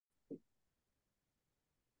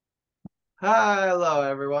Hello,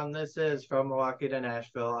 everyone. This is from Milwaukee to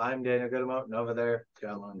Nashville. I'm Daniel Goodemout, and over there,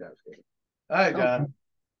 John Longowski. Hi, Oh, John.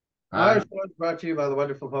 Our hi. show is brought to you by the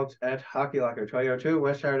wonderful folks at Hockey Locker, 202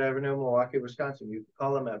 West Hard Avenue, Milwaukee, Wisconsin. You can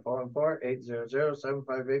call them at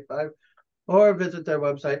 414-800-7585 or visit their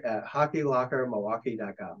website at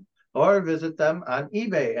hockeylockermilwaukee.com or visit them on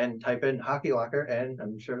eBay and type in Hockey Locker, and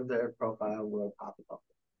I'm sure their profile will pop up.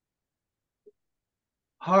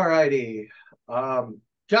 All righty. John,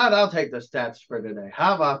 I'll take the stats for today.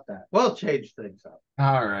 How about that? We'll change things up.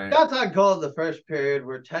 All right. Shots on goal in the first period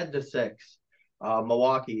were 10-6,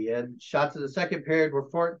 Milwaukee, and shots in the second period were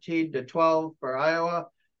 14-12 for Iowa,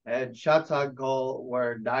 and shots on goal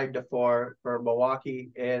were 9-4 for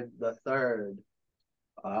Milwaukee in the third.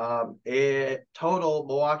 In total,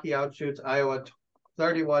 Milwaukee outshoots Iowa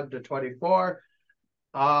 31-24.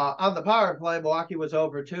 On the power play, Milwaukee was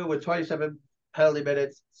over 2 with 27 penalty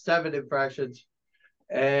minutes, 7 infractions,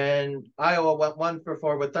 and Iowa went 1 for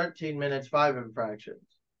 4 with 13 minutes, 5 infractions.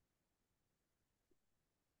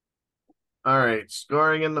 All right.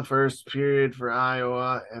 Scoring in the first period for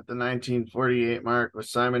Iowa at the 1948 mark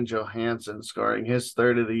was Simon Johansson scoring his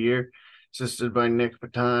third of the year, assisted by Nick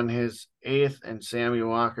Paton, his eighth, and Sammy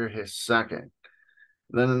Walker, his second.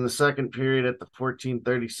 Then in the second period at the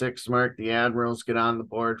 14:36 mark, the Admirals get on the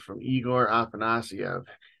board from Igor Afanasyev,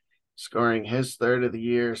 scoring his third of the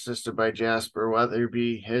year, assisted by Jasper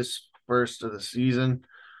Weatherby, his first of the season.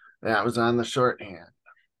 That was on the shorthand.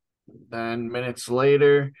 Then minutes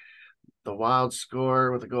later, the Wild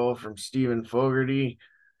score with a goal from Stephen Fogarty.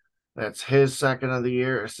 That's his second of the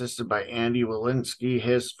year, assisted by Andy Walensky,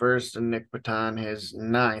 his first, and Nick Paton, his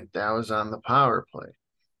ninth. That was on the power play.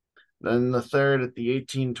 Then the third at the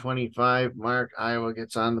 18:25 mark, Iowa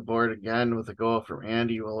gets on the board again with a goal from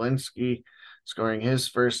Andy Walensky, scoring his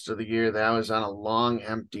first of the year. That was on a long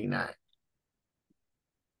empty net.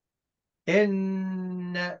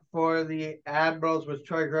 In net for the Admirals was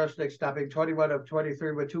Troy Grosnick, stopping 21 of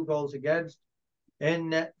 23 with 2 goals against. In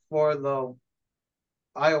net for the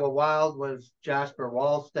Iowa Wild was Jasper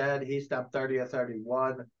Wallstead. He stopped 30 of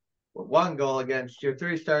 31 with 1 goal against. Your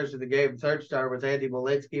 3 stars of the game. Third star was Andy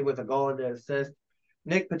Walensky with a goal and an assist.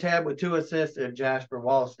 Nick Patan with 2 assists, and Jasper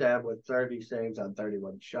Wallstead with 30 saves on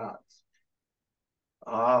 31 shots.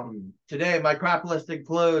 Today, my crop list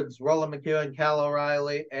includes Roland McEwen, Cal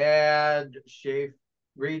O'Reilly, and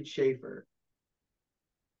Reed Schaefer.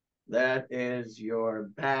 That is your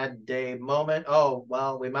bad day moment. Oh,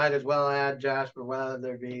 well, we might as well add Jasper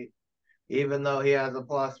Weatherby. Even though he has a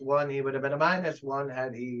 +1, he would have been a -1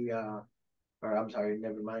 had he, or I'm sorry,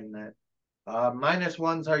 never mind that.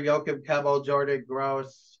 -1s are Joachim Kebel, Jordan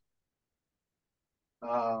Gross.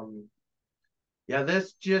 Yeah,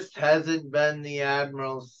 this just hasn't been the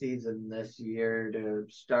Admirals season this year to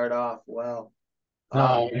start off well.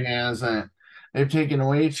 No, it hasn't. They've taken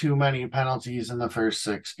way too many penalties in the first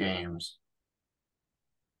 6 games.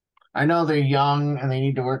 I know they're young and they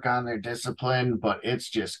need to work on their discipline, but it's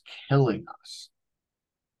just killing us.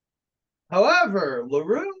 However,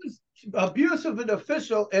 LaRue's abuse of an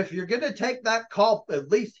official, if you're going to take that call, at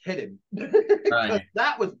least hit him. Because Right,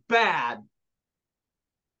 that was bad.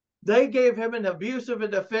 They gave him an abuse of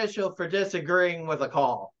an official for disagreeing with a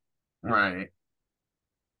call. right,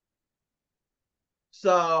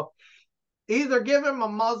 So either give him a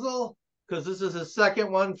muzzle, because this is his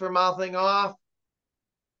second one for mouthing off,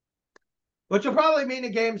 which will probably mean a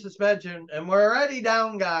game suspension. And we're already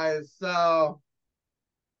down, guys. So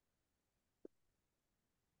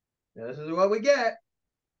this is what we get.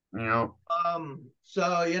 you know, So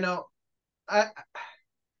I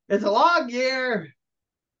it's a long year,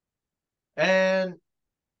 and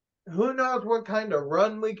who knows what kind of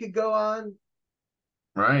run we could go on.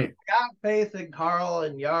 right, Got faith in Carl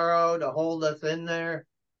and Yarrow to hold us in there.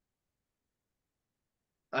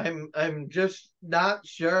 I'm just not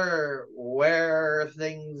sure where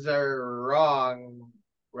things are wrong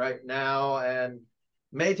right now, and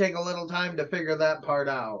may take a little time to figure that part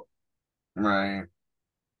out. right,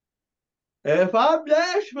 If I'm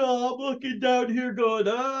Nashville, I'm looking down here going,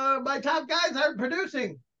 my top guys aren't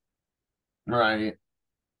producing. right.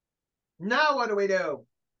 Now what do we do?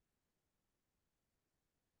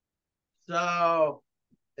 So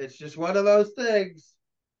it's just one of those things.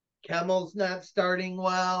 Kemmel's not starting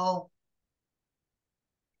well.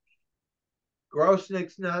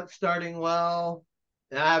 Grosnick's not starting well.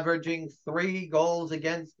 Averaging 3 goals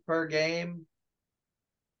against per game.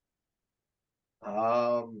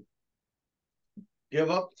 Give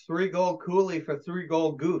up 3-goal Cooley for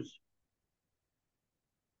 3-goal Goose.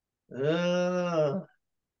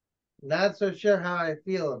 Not so sure how I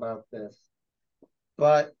feel about this,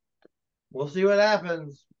 but we'll see what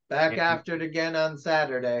happens. Back Yeah. after it again on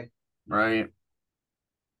Saturday. Right.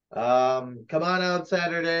 Come on out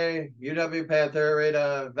Saturday, UW Panther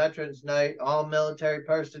Arena Veterans Night, all military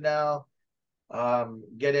personnel.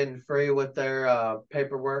 Get in free with their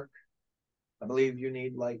paperwork. I believe you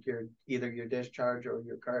need like either your discharge or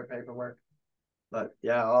your current paperwork. But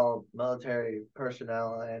yeah, all military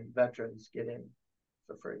personnel and veterans get in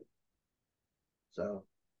for free. So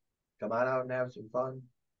come on out and have some fun.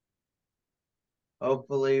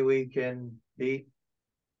 Hopefully we can beat.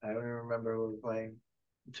 I don't even remember who we're playing.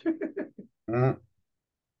 Mhm.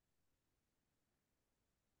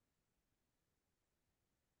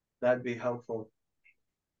 That'd be helpful.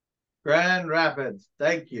 Grand Rapids,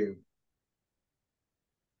 thank you.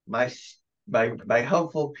 My my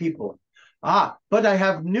helpful people. But I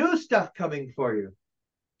have new stuff coming for you,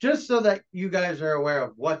 just so that you guys are aware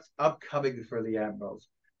of what's upcoming for the Admirals.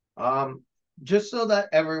 Um, just so that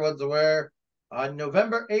everyone's aware, on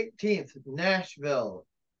November 18th, Nashville,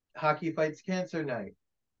 Hockey Fights Cancer Night.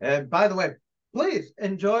 And by the way, please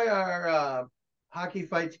enjoy our Hockey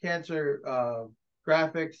Fights Cancer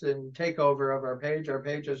graphics and takeover of our page. Our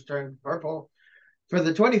page has turned purple for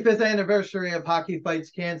the 25th anniversary of Hockey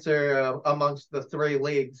Fights Cancer amongst the three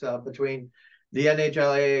leagues between the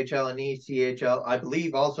NHL, AHL, and ECHL. I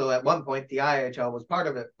believe also at one point the IHL was part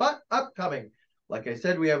of it, but upcoming. Like I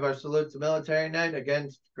said, we have our Salute to Military Night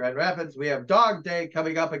against Grand Rapids. We have Dog Day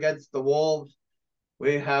coming up against the Wolves.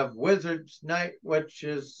 We have Wizards Night, which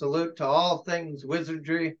is salute to all things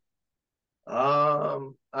wizardry.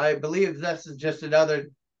 I believe this is just another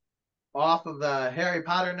off of the Harry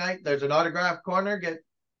Potter night. There's an autograph corner. Get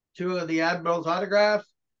two of the Admirals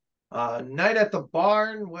autographs. Night at the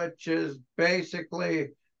Barn, which is basically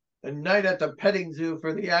a night at the petting zoo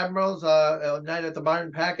for the Admirals. A night at the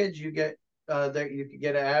Barn package. You get that you can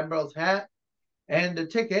get an Admirals hat and a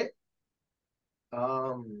ticket.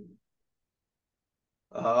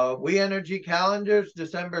 We Energy Calendars,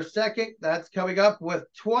 December 2nd. That's coming up with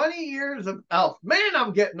 20 years of Elf. Man,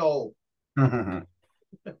 I'm getting old.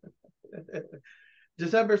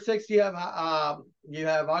 December 6th, you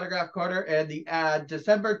have autograph corner, and the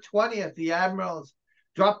December 20th, the Admirals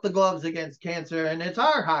drop the gloves against cancer, and it's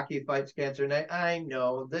our Hockey Fights Cancer Night. I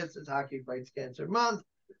know this is Hockey Fights Cancer Month,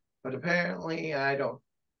 but apparently I don't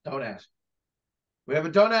ask. We have a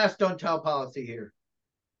don't ask, don't tell policy here.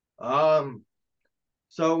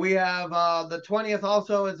 So we have the 20th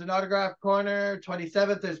also is an autograph corner.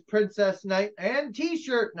 27th is Princess Night and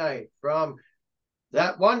T-shirt night from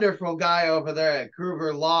that wonderful guy over there at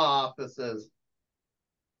Kruger Law Offices.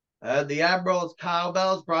 The Admirals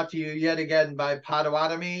Cowbells brought to you yet again by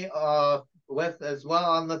Potawatomi, with as well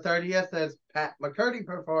on the 30th as Pat McCurdy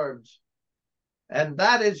performs. And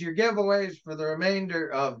that is your giveaways for the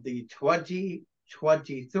remainder of the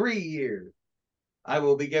 2023 year. I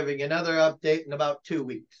will be giving another update in about 2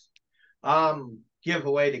 weeks.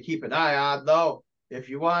 Giveaway to keep an eye on, though. If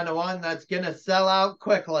you want one that's going to sell out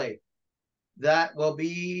quickly, that will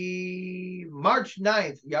be March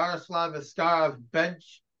 9th, Yaroslav Askarov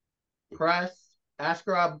bench press,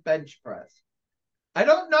 Askarov bench press. I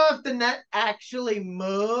don't know if the net actually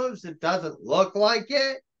moves. It doesn't look like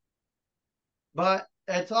it, but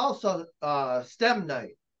it's also STEM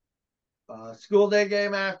night. School day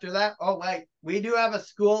game after that. Oh, wait, we do have a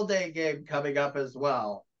school day game coming up as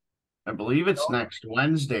well. I believe it's next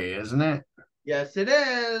Wednesday, isn't it? Yes, it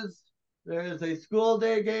is. There's a school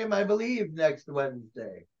day game, I believe, next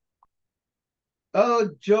Wednesday. Oh,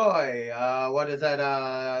 joy. What is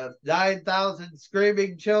that? 9,000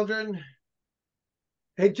 screaming children.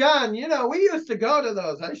 Hey, John, we used to go to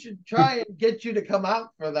those. I should try and get you to come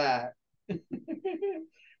out for that.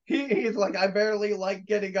 He's like, I barely like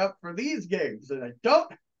getting up for these games, and I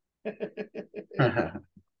don't.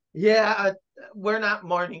 Yeah, we're not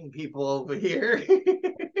morning people over here.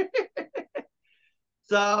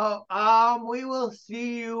 So, we will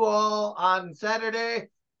see you all on Saturday.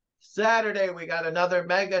 Saturday, we got another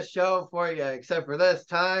mega show for you, except for this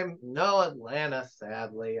time, no Atlanta,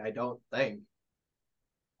 sadly, I don't think.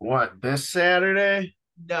 What, this Saturday?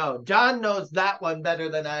 No, John knows that one better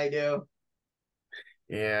than I do.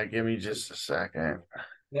 Yeah, give me just a second.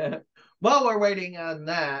 While we're waiting on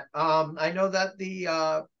that, I know that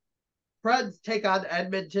the Preds take on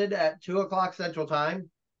Edmonton at 2 o'clock Central Time,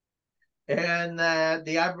 and that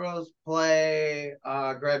the Admirals play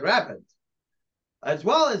Grand Rapids. As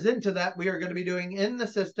well as into that, we are going to be doing in the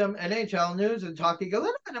system NHL news and talking a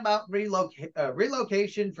little bit about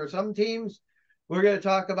relocation for some teams. We're going to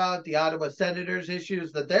talk about the Ottawa Senators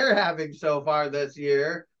issues that they're having so far this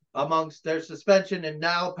year amongst their suspension and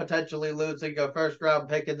now potentially losing a first-round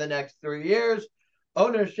pick in the next 3 years.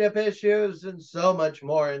 ownership issues, and so much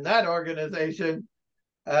more in that organization,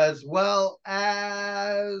 as well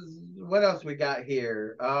as what else we got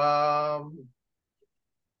here? Well,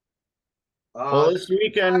 this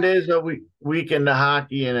weekend is a weekend of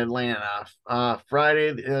hockey in Atlanta.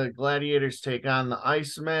 Friday, the Gladiators take on the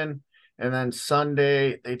Icemen, and then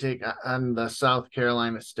Sunday they take on the South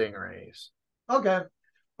Carolina Stingrays. Okay.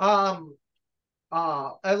 Um,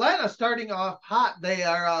 Atlanta starting off hot. They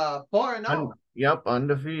are 4-0. Yep,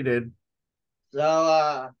 undefeated.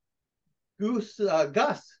 So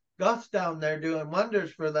Gus down there doing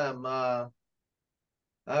wonders for them. I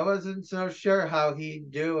wasn't so sure how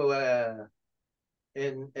he'd do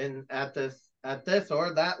in at this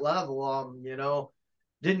or that level.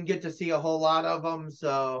 Didn't get to see a whole lot of them,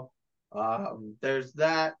 so there's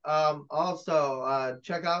that. Also,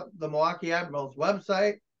 check out the Milwaukee Admirals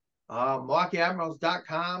website,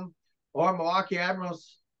 MilwaukeeAdmirals.com, or Milwaukee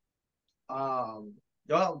Admirals.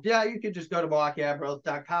 Well, yeah, you could just go to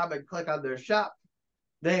MilwaukeeAdmirals.com and click on their shop.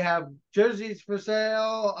 They have jerseys for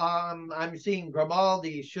sale. I'm seeing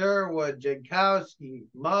Grimaldi, Sherwood, Jankowski,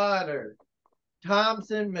 Mutter,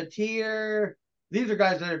 Thompson, Mateer. These are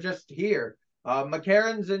guys that are just here.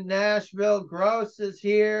 McCarron's in Nashville. Gross is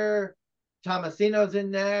here. Tomasino's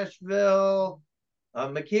in Nashville.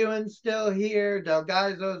 McEwen's still here.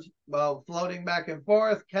 Delgazo's, floating back and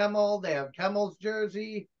forth. Kemmel, they have Kemmel's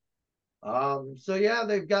jersey. So yeah,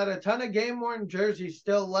 they've got a ton of game-worn jerseys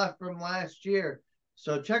still left from last year.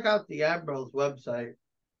 So check out the Admirals website.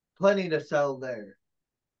 Plenty to sell there.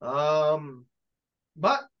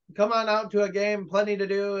 But come on out to a game. Plenty to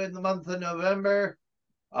do in the month of November.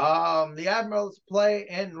 The Admirals play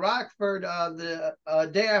in Rockford the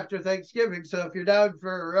day after Thanksgiving. So if you're down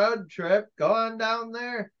for a road trip, go on down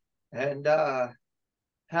there and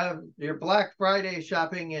have your Black Friday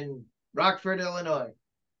shopping in Rockford, Illinois.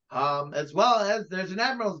 As well as there's an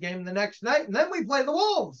Admirals game the next night, and then we play the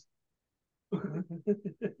Wolves.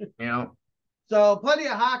 Yeah. So plenty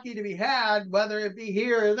of hockey to be had, whether it be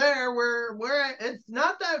here or there. Where it's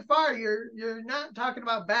not that far. You're not talking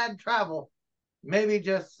about bad travel. Maybe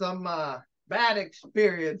just some bad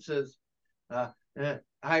experiences.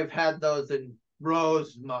 I've had those in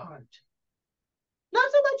Rosemont.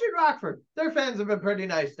 Not so much in Rockford. Their fans have been pretty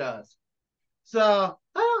nice to us. So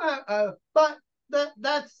I don't have, but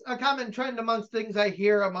that's a common trend amongst things I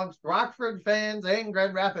hear amongst Rockford fans and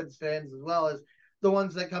Grand Rapids fans, as well as the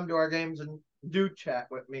ones that come to our games and do chat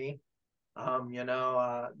with me.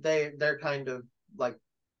 They're kind of like,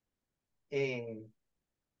 they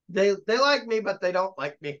like me, but they don't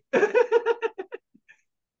like me.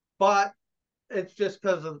 But it's just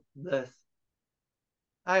because of this.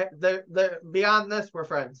 They're beyond this, we're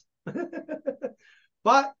friends.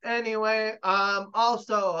 But anyway,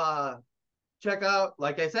 also check out,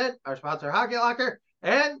 like I said, our sponsor Hockey Locker,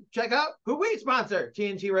 and check out who we sponsor,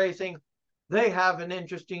 TNT Racing. They have an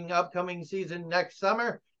interesting upcoming season next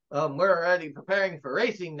summer. We're already preparing for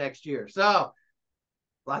racing next year, so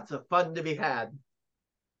lots of fun to be had.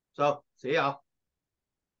 So see y'all.